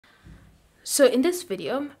So in this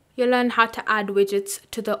video, you'll learn how to add widgets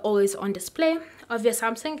to the always on display of your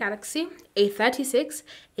Samsung Galaxy A36,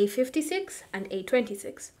 A56, and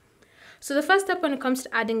A26. So the first step when it comes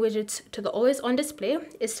to adding widgets to the always on display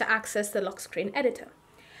is to access the lock screen editor.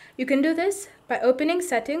 You can do this by opening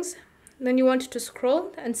settings, then you want to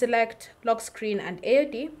scroll and select lock screen and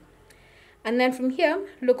AOD, and then from here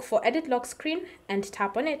look for edit lock screen and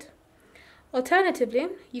tap on it. Alternatively,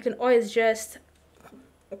 you can always just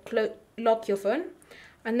lock your phone,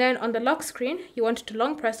 and then on the lock screen you want to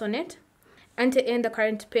long press on it, enter in the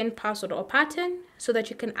current PIN, password or pattern so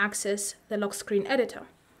that you can access the lock screen editor.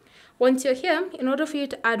 Once you're here, in order for you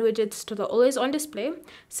to add widgets to the always on display,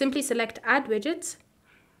 simply select Add Widgets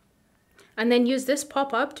and then use this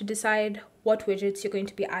pop-up to decide what widgets you're going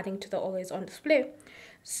to be adding to the always on display.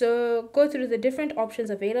 So go through the different options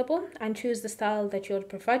available and choose the style that you would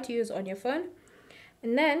prefer to use on your phone.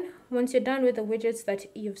 And then once you're done with the widgets that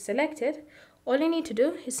you've selected, all you need to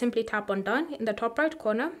do is simply tap on Done in the top right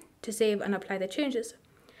corner to save and apply the changes.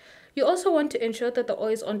 You also want to ensure that the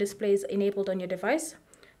always on display is enabled on your device.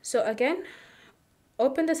 So again,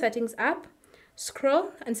 open the settings app,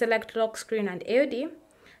 scroll and select lock screen and AOD,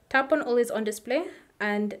 tap on always on display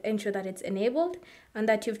and ensure that it's enabled and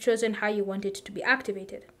that you've chosen how you want it to be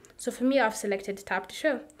activated. So for me, I've selected tap to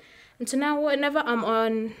show. And so now whenever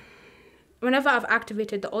I've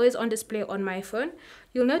activated the always on display on my phone,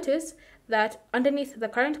 you'll notice that underneath the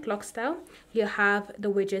current clock style, you have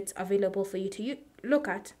the widgets available for you to look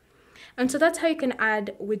at. And so that's how you can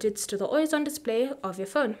add widgets to the always on display of your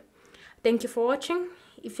phone. Thank you for watching.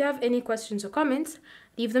 If you have any questions or comments,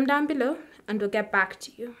 leave them down below and we'll get back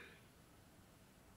to you.